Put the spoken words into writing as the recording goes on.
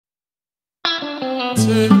Hi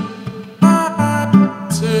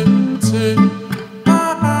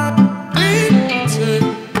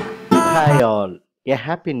all, a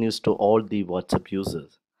happy news to all the WhatsApp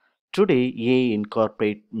users. Today, AI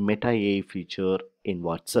incorporate Meta AI feature in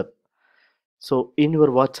WhatsApp. So in your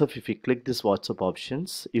WhatsApp, if you click this WhatsApp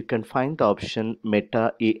options, you can find the option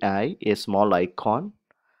Meta AI, a small icon.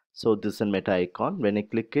 So this is a Meta icon. When I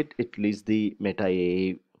click it, it leads the Meta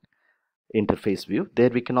AI interface view. There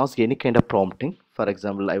we can ask any kind of prompting. For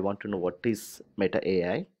example, I want to know what is Meta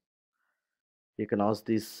AI. You can ask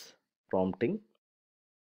this prompting,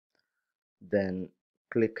 then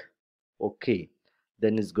click OK.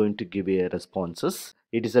 Then it's going to give you a responses.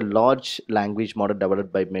 It is a large language model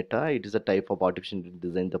developed by Meta. It is a type of artificial intelligence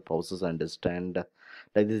design the process understand.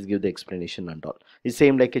 Like this give the explanation and all. It's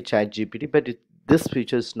same like a chat GPT, but this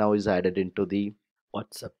features now is added into the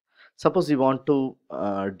WhatsApp. Suppose you want to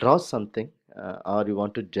draw something or you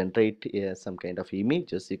want to generate some kind of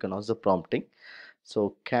images, you can also prompting.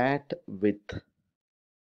 So cat with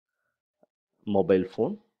mobile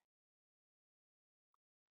phone.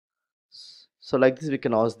 So like this we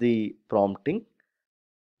can ask the prompting,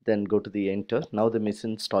 then go to the enter. Now the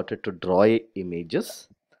machine started to draw images.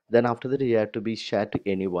 Then after that you have to be shared to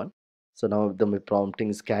anyone. So now the prompting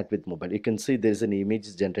is cat with mobile. You can see there's an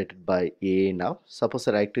image generated by AI now. Suppose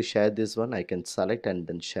I like to share this one, I can select and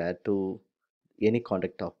then share to any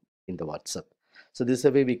contact of in the WhatsApp. So this is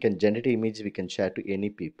a way we can generate image, we can share to any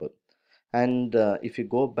people. And if you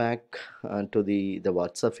go back to the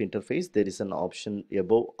WhatsApp interface, there is an option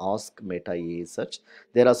above ask Meta AI search.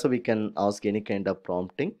 There also we can ask any kind of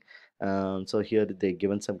prompting. So here they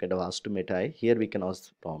given some kind of ask to Meta AI. Here we can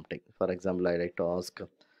ask prompting. For example, I like to ask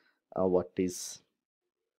what is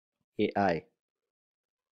AI.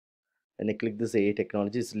 When I click this AI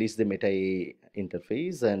technologies, leads the Meta AI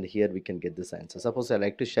interface, and here we can get this answer. Suppose I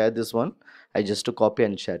like to share this one, I just to copy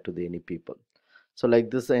and share to the any people. So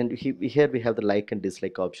like this, and here we have the like and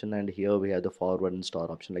dislike option, and here we have the forward and star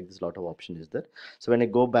option. Like this lot of option is there. So when I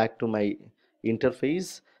go back to my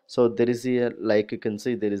interface, so there is a, like you can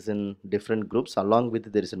see, there is in different groups. Along with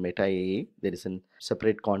it, there is a Meta AI, there is a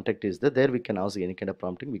separate contact is there. There we can ask any kind of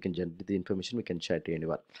prompting, we can generate the information, we can share to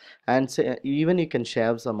anyone. And say, even you can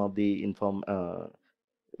share some of the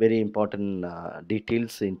very important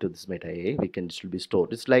details into this Meta AI. We can, it will be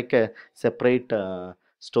stored. It's like a separate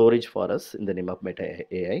storage for us in the name of Meta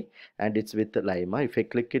AI, and it's with Lima. If I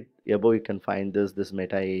click it above, you can find this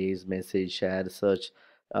Meta AI's message, share, search,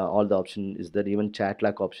 all the option is there. Even chat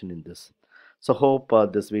like option in this. So hope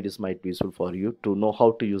this videos might be useful for you to know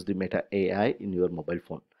how to use the Meta AI in your mobile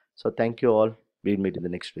phone. So thank you all. We'll meet in the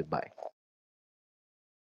next video. Bye.